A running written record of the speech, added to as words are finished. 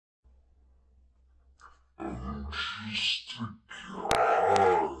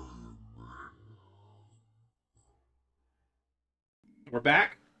We're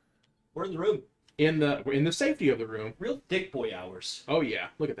back We're in the room. in the safety of the room. Real dick boy hours. Oh yeah,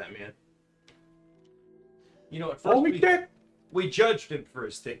 look at that man. You know, at Holy first dick! we judged him for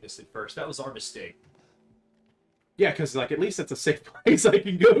his thickness at first. That was our mistake. Yeah, because like at least it's a safe place I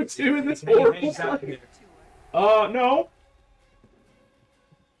can go to in this He horrible hangs out place. there. No.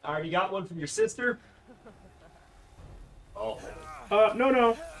 Already got one from your sister? Oh.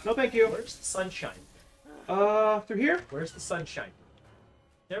 No, thank you. Where's the sunshine? Through here? Where's the sunshine?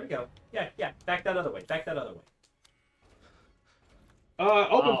 There we go. Yeah. Back that other way. Back that other way.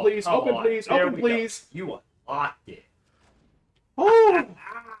 Open Oh, please, come open on. please, There open we go. please. You unlocked it. Oh!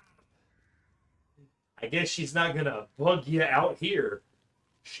 I guess she's not gonna bug you out here.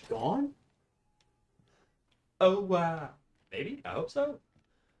 She gone? Oh, wow. Maybe? I hope so.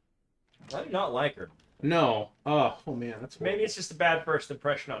 I do not like her. No. Oh man, that's horrible. Maybe it's just a bad first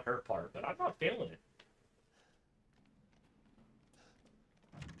impression on her part, but I'm not feeling it.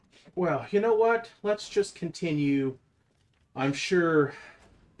 Well, you know what? Let's just continue. I'm sure.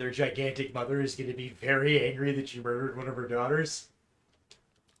 Their gigantic mother is going to be very angry that you murdered one of her daughters.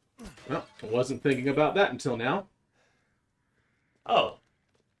 Well, I wasn't thinking about that until now. Oh.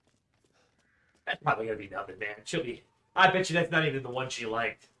 That's probably going to be nothing, man. She'll be... I bet you that's not even the one she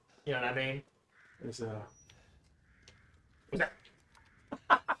liked. You know what I mean? There's What's that?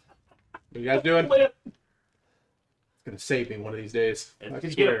 What are you guys doing? Flip. It's gonna save me one of these days. It's I gonna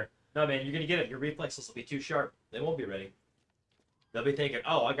get swear. it. No, man, you're going to get it. Your reflexes will be too sharp. They won't be ready. They'll be thinking,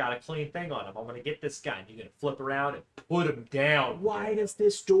 oh, I got a clean thing on him. I'm going to get this guy. And you're going to flip around and put him down. Why does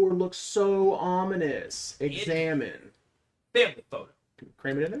this door look so ominous? Examine. Family photo. Can we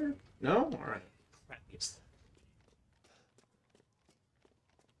cram it in there? No? Alright. Crappiest.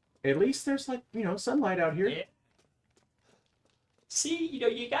 At least there's like, sunlight out here. Yeah. See,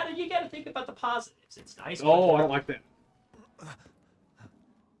 you gotta think about the positives. It's nice. Oh, I don't like that.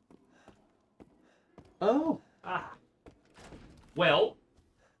 Oh. Ah. Well,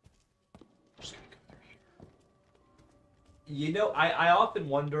 Just gonna go through here. I often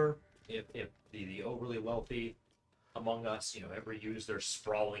wonder if the overly wealthy among us, ever use their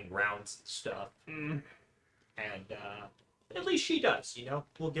sprawling grounds and stuff. Mm. And at least she does,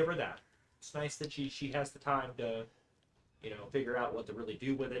 We'll give her that. It's nice that she has the time to, figure out what to really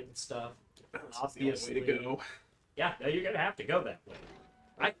do with it and stuff. That's the only way to go. Yeah, no, you're gonna have to go that way.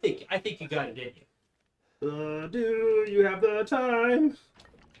 I think you got it in you. Do you have the time?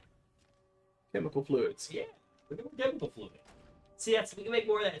 Chemical fluids. Yeah, we're doing chemical fluid. See, we can make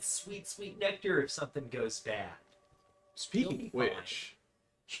more of that sweet, sweet nectar if something goes bad. Speaking of which,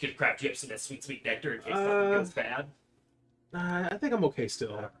 She could have cracked you up some of that sweet, sweet nectar in case something goes bad. I think I'm okay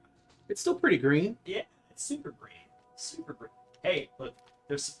still. It's still pretty green. Yeah, it's super green. Super green. Hey, look,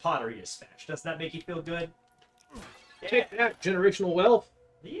 there's some pottery to smash. Doesn't that make you feel good? Yeah, Take that, generational wealth.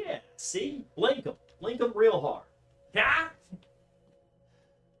 yeah. See? Blink 'em. Blink 'em real hard. Ha!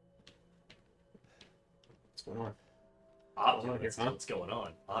 What's going on? Opulence. Here, huh? What's going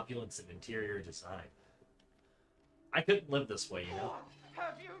on? Opulence and interior design. I couldn't live this way, What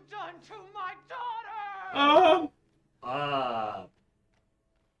have you done to my daughter?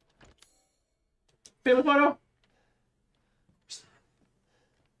 Family photo.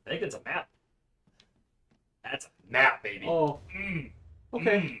 I think it's a map. That's a map, baby. Oh, Mm.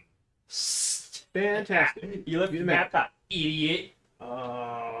 okay. Mm. Fantastic. You left Do the the map out, idiot.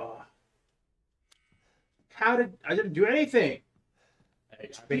 I didn't do anything. I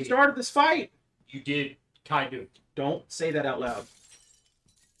We mean, started this fight. you did kind of. Don't say that out loud.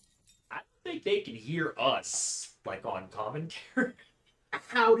 I think they can hear us, like on commentary.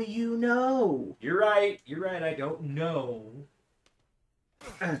 How do you know? You're right. You're right. I don't know.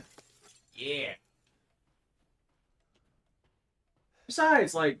 Yeah.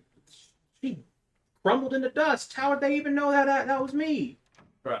 Besides, like, she crumbled into dust. How would they even know that was me?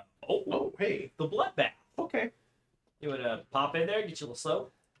 Right. Oh, Oh, hey. the blood bath. Okay. You would pop in there, get you a little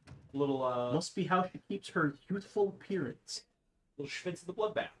soap, a little Must be how she keeps her youthful appearance. little schwitz in the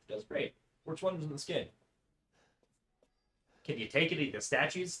blood bath. Does great. Works wonders in the skin. Can you take any of the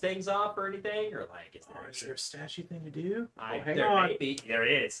statues things off or anything, or like? Is there a statue thing to do? Hang there on. may be. There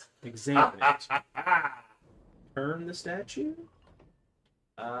is. Examine it. Turn the statue?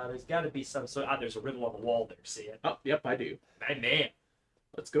 There's got to be some sort. There's a riddle on the wall there. See it? Oh, yep, I do. Man.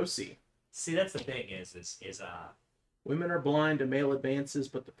 Let's go see. See, that's the thing. Is Women are blind to male advances,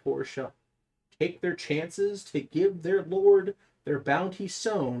 but the poor shall take their chances to give their lord their bounty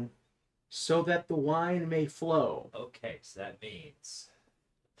sown, so that the wine may flow. okay? So that means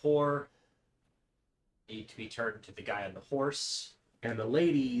poor need to be turned to the guy on the horse. And the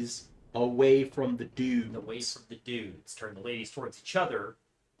ladies away from the dudes. Away from the dudes. Turn the ladies towards each other.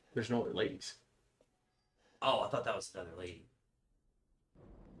 There's no other ladies. Oh, I thought that was another lady.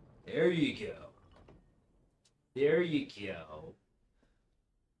 There you go. There you go.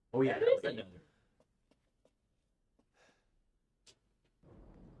 Oh yeah, That is another.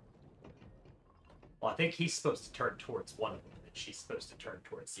 Well, I think he's supposed to turn towards one of them, and she's supposed to turn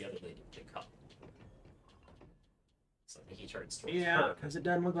towards the other lady to come. So I think he turns towards yeah, her. because it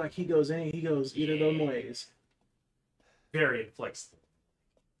doesn't look like he goes any. He goes either of them ways. Very inflexible.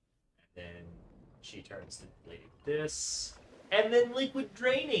 And then she turns to the lady with this. And then liquid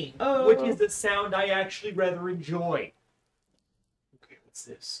draining, which is a sound I actually rather enjoy. Okay, what's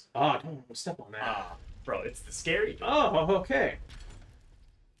this? Ah, don't step on that. Ah, bro, it's the scary door. Oh, okay.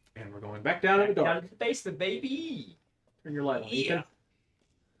 And we're going back down in the Down dark. to the basement, baby. Turn your light on, Ethan.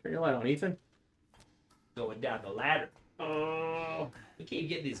 Turn your light on, Ethan. Going down the ladder. Oh. We keep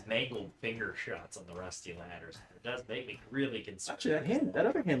getting these mangled finger shots on the rusty ladders. It does make me really concerned. Actually, that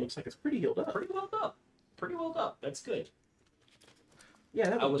other hand looks like it's pretty healed up. Pretty well up. Pretty well up. That's good.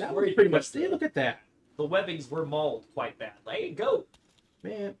 Yeah, I was that worried was pretty much. because See, look at that, The webbings were mauled quite bad. There you go.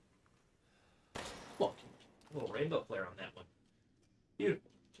 man. Look, A little rainbow flare on that one. Beautiful.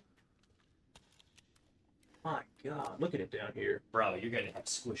 my God, look at it down here. Bro, you're going to have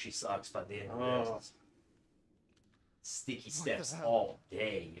squishy socks by the end of Oh. this. Sticky steps all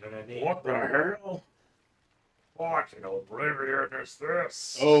day. You know what I mean? What the hell? What an oblivion is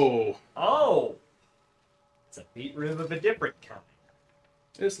this? Oh, Oh! It's a beat room of a different kind.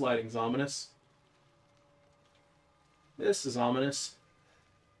 this lighting's ominous. This is ominous.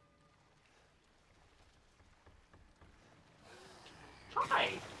 Hi!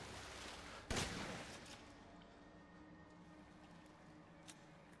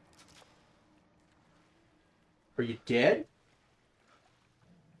 Are you dead?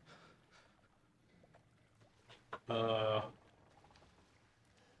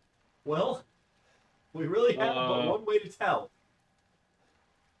 Well, we really have but Uh. one way to tell.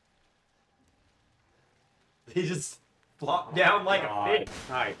 They just flop down like God, a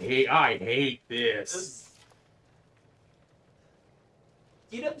fish. I hate this.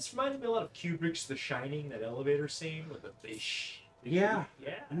 You know, this reminded me a lot of Kubrick's The Shining, that elevator scene with the fish. Yeah.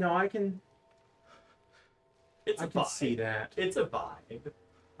 Yeah. No, I can It's a can vibe. see that. It's a vibe.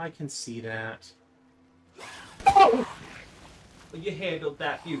 I can see that. Well, you handled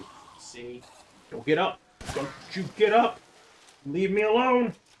that beautifully, see? Don't get up. Don't you get up. Leave me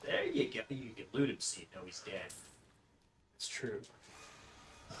alone. There you go. You can loot him, so you know he's dead. It's true.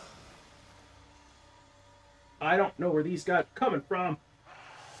 I don't know where these guys are coming from.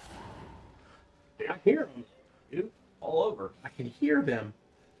 I hear them. Dude, all over. I can hear them.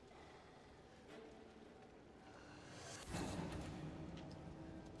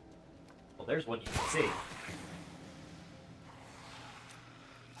 Well, there's one you can see.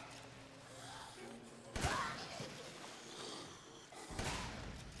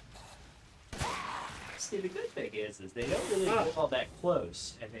 See, the good thing is they don't really get all that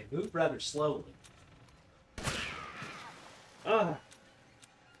close, and they move rather slowly.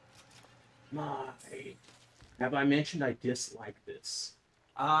 My. Have I mentioned I dislike this?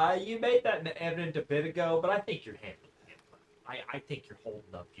 You made that evident a bit ago, but I think you're handling it well. I think you're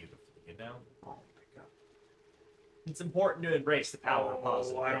holding up beautifully, you know? Oh my God. It's important to embrace the power of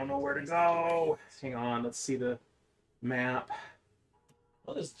positive. I don't know where to things. go. Hang on, let's see the map.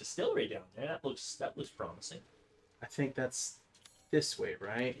 Well, there's a distillery down there. That looks promising. I think that's this way,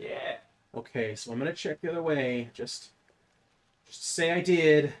 right? Yeah. Okay, so I'm gonna check the other way. Just say I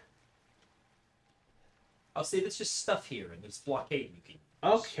did. I'll say there's just stuff here, and there's blockade you can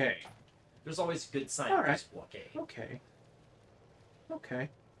use. Okay. There's always a good sign All of right. this blockade. Okay. Okay.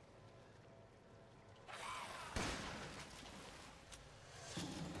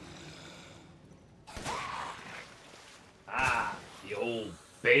 Ah, the old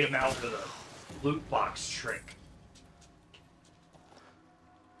bait him out with a loot box trick.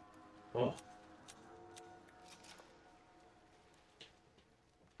 Oh.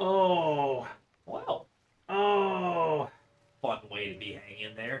 Oh. Well, Oh. fun way to be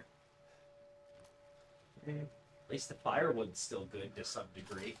hanging there. Okay. At least the firewood's still good to some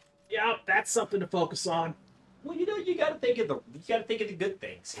degree. Yeah, that's something to focus on. Well, you know, you gotta think of the good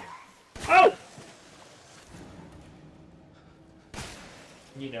things here. Oh!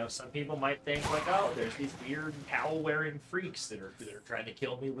 You know, some people might think like, oh, there's these weird cowl-wearing freaks that are trying to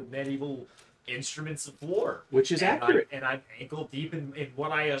kill me with medieval instruments of war. Which is accurate. And I'm ankle deep in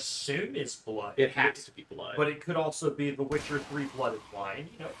what I assume is blood. It has to be blood. But it could also be the Witcher 3 blooded wine.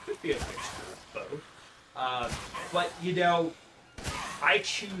 You know, it could be a mixture of both. But, you know, I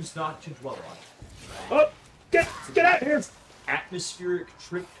choose not to dwell on it. Oh, get out of here! Atmospheric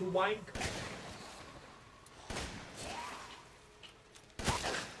trip to Winecomb.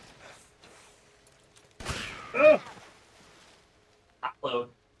 Upload.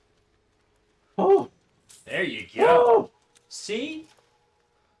 Oh, There you go. oh. See?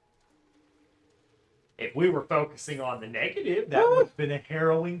 If we were focusing on the negative, that would have been a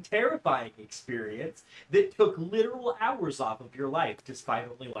harrowing, terrifying experience that took literal hours off of your life, despite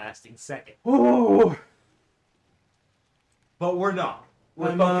only lasting seconds. Oh. But we're not. We're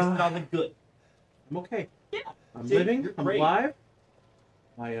I'm, focusing on the good. I'm okay. Yeah. I'm See, living. you're I'm great. alive.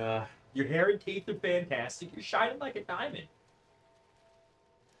 Your hair and teeth are fantastic. You're shining like a diamond.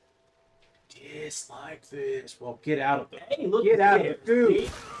 Dislike this. Well, get out of the. Hey, look Get at out of this, the goop. see?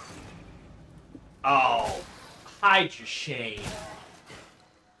 Oh, hide your shame.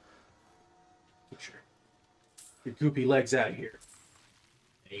 Get your goopy legs out of here.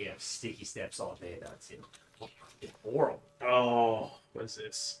 You have sticky steps all day. That's it. It's horrible. Oh, what is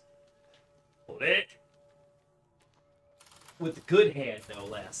this? Hold it. With the good hand, no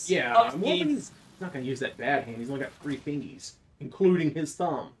less. Yeah, Up I'm hoping gates. he's not gonna use that bad hand. He's only got 3 fingies, including his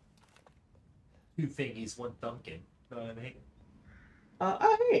thumb. 2 fingies, 1 thumbkin. Know what I mean?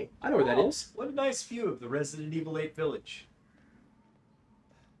 Hey, I know where that Oh, is. What a nice view of the Resident Evil 8 village.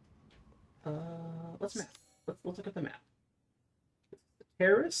 Let's map. Let's look at the map. The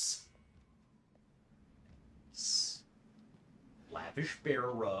terrace. Lavish bear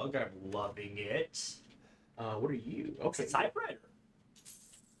rug. I'm loving it. What are you? It's Okay, a typewriter.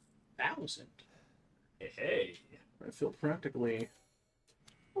 1,000. Hey. I feel practically.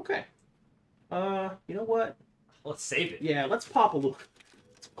 Okay. You know what? Let's save it. Yeah, let's pop a little.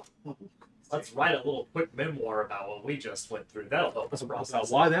 Let's write a little quick memoir about what we just went through. That'll help us About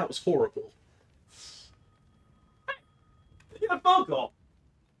process why that was horrible. it. Yeah, phone call.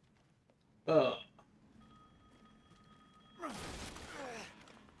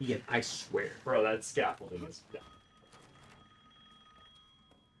 Yeah, I swear. Bro, that scaffolding is... Yeah.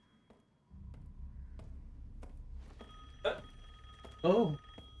 Oh.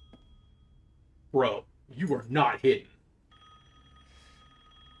 Bro, you are not hidden.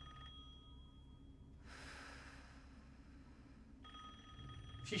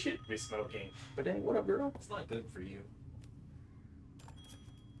 She shouldn't be smoking. But dang, what up, girl? It's not good for you.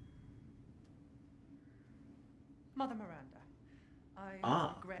 Mother Miranda, I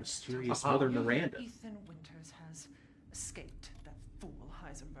Ah, regret mysterious to Mother inform you that Miranda. Ethan Winters has escaped that fool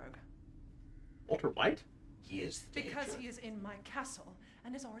Heisenberg. Walter White? He is the Because danger. he is in my castle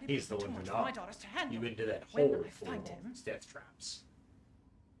and has already He's the been too one much who for my knocked daughters to handle. you into that When hole I full find of him. death traps.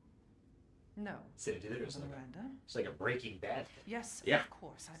 No, Said it there's Mother like, Miranda. it's like a Breaking Bad. Yes, Yeah. of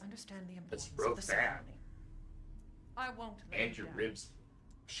course. I understand the But importance you broke of the that. ceremony. I won't let And you your down. ribs.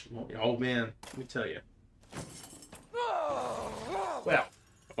 Oh man, let me tell you. Well,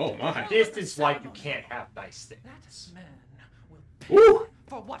 Oh my. this is why you can't have nice That things. man will pay Woo!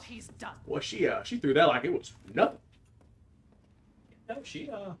 for what he's done. Well, she threw that like it was nothing. No,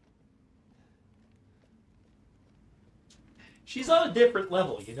 she's on a different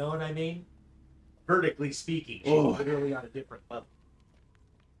level, you know what I mean? Vertically speaking, she's Oh. literally on a different level.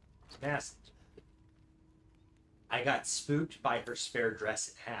 It's massive. I got spooked by her spare dress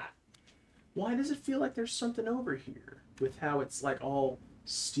and hat. Why does it feel like there's something over here with how it's like all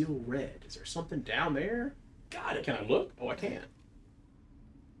steel red? Is there something down there? Got it. Can I look? Oh, I can.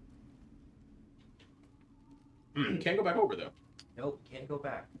 Can't go back over though. Nope, can't go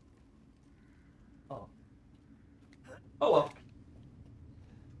back. Oh. Oh well.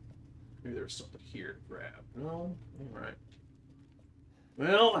 Maybe there's something here to grab. No? All right.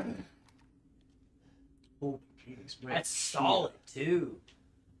 Well. Oh, jeez. man. That's solid too.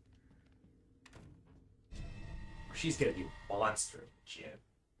 She's gonna be a monster, Jim.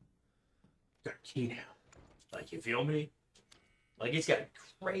 Got a key now. Like, you feel me? Like, it's got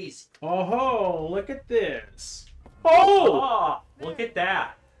crazy. Oh, look at this. Oh! Oh, look at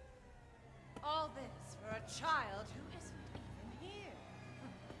that. All this for a child who isn't even here.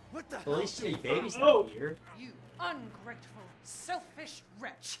 What the At least your baby's Oh. not here. You ungrateful, selfish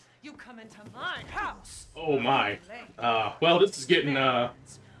wretch. You come into my house. Oh my. Lay Well, this is getting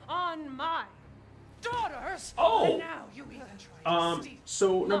hands on my daughters. Oh. And now you even try to steal.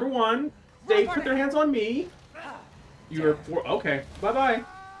 So number one, they put their hands on me. You're for okay. Bye bye.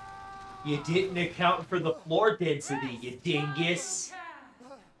 You didn't account for the floor density, you dingus.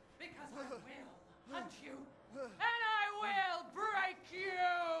 Because I will hunt you. And I will break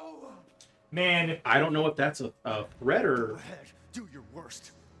you. Man, I don't know if that's a threat or Go ahead, do your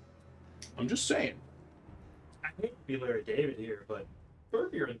worst. I'm just saying. I hate to be Larry David here, but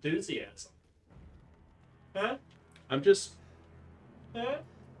curb your enthusiasm. Huh? I'm just Huh?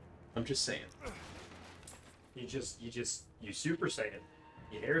 saying. You Super Saiyan.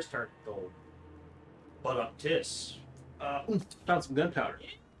 Your hair's turned gold. Butt up tis. Found some gunpowder.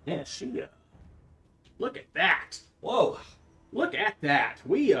 Yeah, she. Look at that. Whoa. Look at that.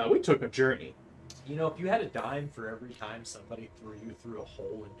 We took a journey. You know, if you had a dime for every time somebody threw you through a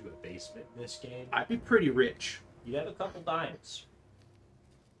hole into a basement in this game, I'd be pretty rich. you'd have a couple dimes.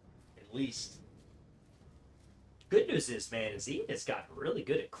 At least. Good news is, man, is Ian has gotten really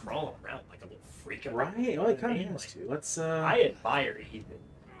good at crawling around like a little freak. Right? Well, it kind of has to. Let's. I admire Ethan.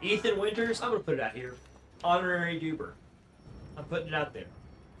 Ethan Winters, I'm gonna put it out here. Honorary Duber. I'm putting it out there.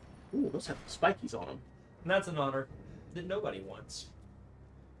 Ooh, those have spikies on them. And that's an honor that nobody wants.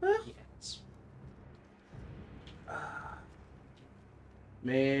 Huh? Yes.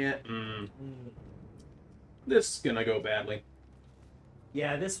 Man, this is gonna go badly.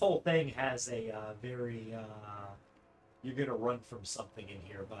 Yeah, this whole thing has a very you're gonna run from something in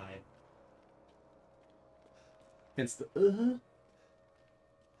here vibe. Hence the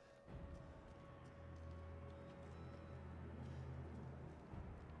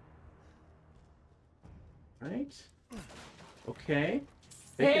Right? Okay.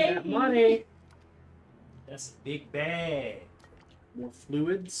 Taking that money. That's a big bag. More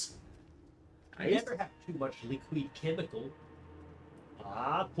fluids. You never have too much liquid chemical.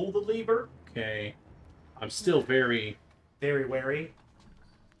 Pull the lever. Okay. I'm still very... Very wary.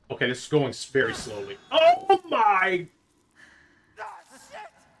 Okay, this is going very slowly. Oh my!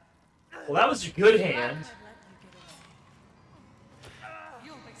 Well, that was a good hand.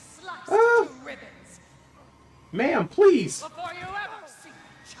 You'll be sliced Ah. to ribbons Ma'am, please! before you ever see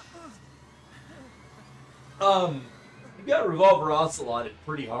You got Revolver Ocelot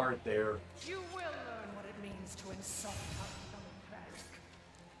pretty hard there. You will learn what it means to insult our fellow crack.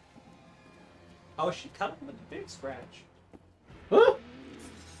 Oh, she cut him with a big scratch. Huh?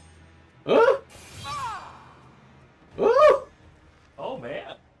 Huh? Oh! Oh,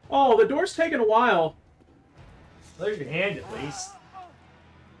 man. Oh, the door's taking a while. There's your hand, at least.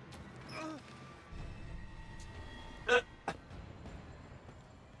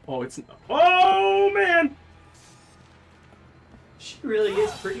 Oh, it's... Oh, man! She really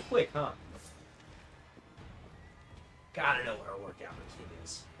is pretty quick, huh? Gotta know what her workout routine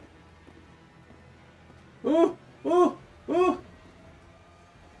is. Oh! Oh! Oh!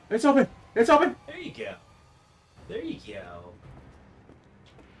 It's open! It's open! There you go. There you go.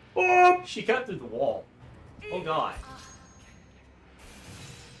 Oh! She cut through the wall. Oh, God.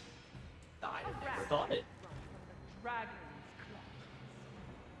 I never thought it. Dragon's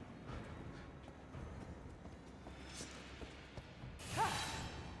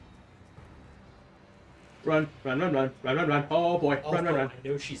Run, run, run, run, run, run, run. Oh boy, run, run, Although run. I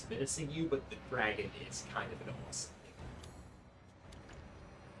know she's menacing you, but the dragon is kind of an awesome thing.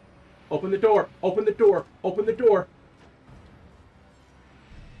 Open the door, open the door, open the door.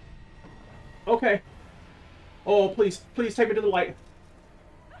 Okay. Oh, please, please take me to the light.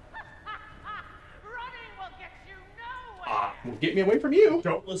 Running will get you nowhere. Well, get me away from you.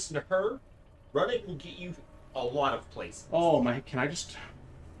 Don't listen to her. Running will get you a lot of places. Oh my, can I just...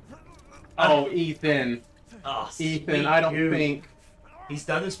 Oh, Ethan. Oh, Ethan, sweet I don't goo. think... He's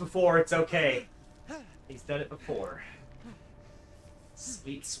done this before, it's okay. He's done it before.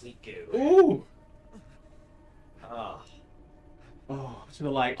 Sweet, sweet goo. Ooh. Oh. Oh, to the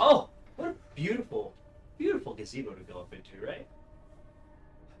light. Oh, what a beautiful, beautiful gazebo to go up into, right?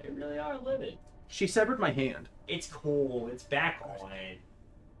 They really are living. She severed my hand. It's cool. It's back on.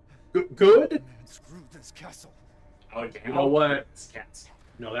 Good? Man, screw this castle. Oh, You know what? It's cats.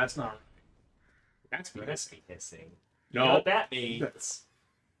 No, that's not right. That's That's messy. me hissing. You No. know what that means?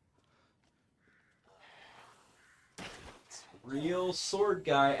 It's real sword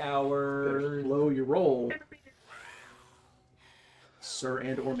guy hour. Blow your roll. Sir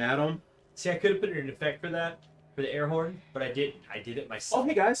and or madam. See, I could have put in an effect for that, for the air horn, but I didn't. I did it Oh, myself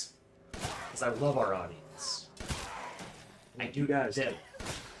hey guys. because I love our audience. I do You guys. them.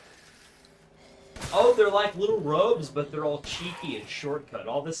 Oh, they're like little robes, but they're all cheeky and shortcut.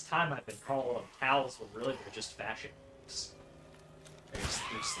 All this time I've been calling them towels when really they're just fashion monks. They're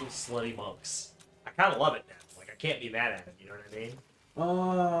just little slutty monks. I kind of love it now. Like, I can't be mad at them, you know what I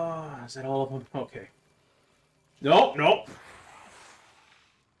mean? Is that all of them? Okay. Nope, nope.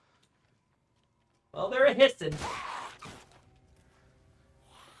 Well, they're a hissing.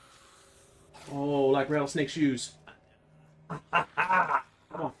 Oh, like rattlesnake shoes. Come on.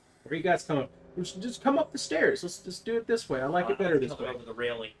 Where are you guys coming? Just come up the stairs. Let's just do it this way. I like it better this way. Over the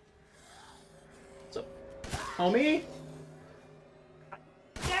railing. So, Homie?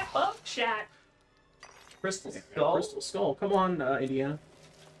 Yeah, buckshot. Crystal Yeah, skull. Crystal Skull. Come on, Indiana.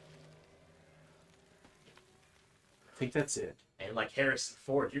 I think that's it. And like Harrison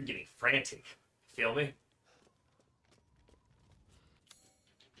Ford, you're getting frantic. Feel me?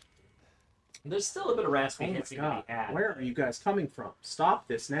 There's still a bit of raspy Oh my hissing to god. be had. Where are you guys coming from? Stop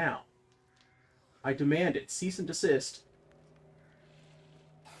this now. I demand it. Cease and desist.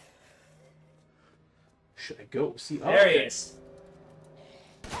 Should I go see? Oh, There he okay. is.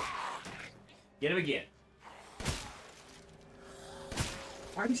 Get him again.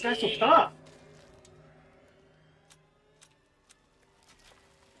 Why are these guys so tough?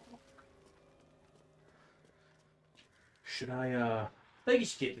 Should I think you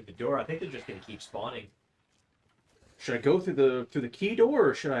should get through the door. I think they're just gonna keep spawning. should I go through the key door,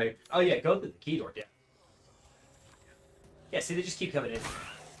 or should I? Oh yeah, go through the key door, yeah. Yeah, see, they just keep coming in.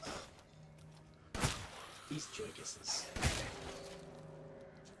 These joycuses.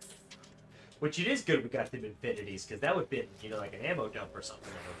 Which it is good we got them infinities, because that would have been, you know, like an ammo dump or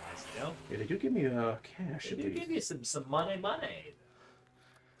something otherwise, you know? Yeah, they do give me cash They at do least. give you some money.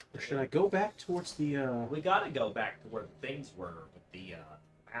 Or should I go back towards the? We gotta go back to where the things were with the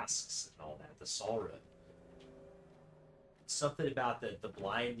masks and all that, the Sora. Something about the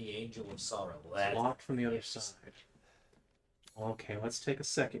blind, the angel of sorrow. It's That's locked from the other yes. side. Okay, let's take a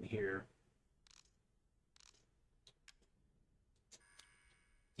second here.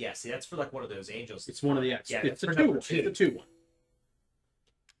 Yeah, see, that's for like one of those angels. It's one of the X. Yeah, it's that's the for two. number It's two. the 2 one.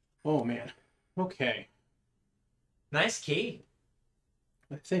 Oh man. Okay. Nice key.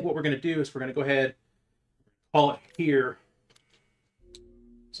 I think what we're gonna do is we're gonna go ahead, call it here.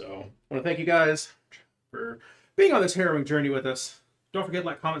 So I want to thank you guys for being on this harrowing journey with us. Don't forget to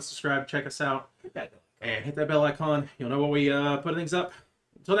like, comment, subscribe, check us out, Hit that bell. and hit that bell icon. You'll know when we put things up.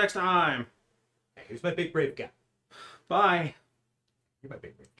 Until next time. Hey, here's my big brave guy. Bye. You're my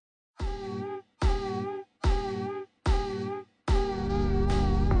big brave guy.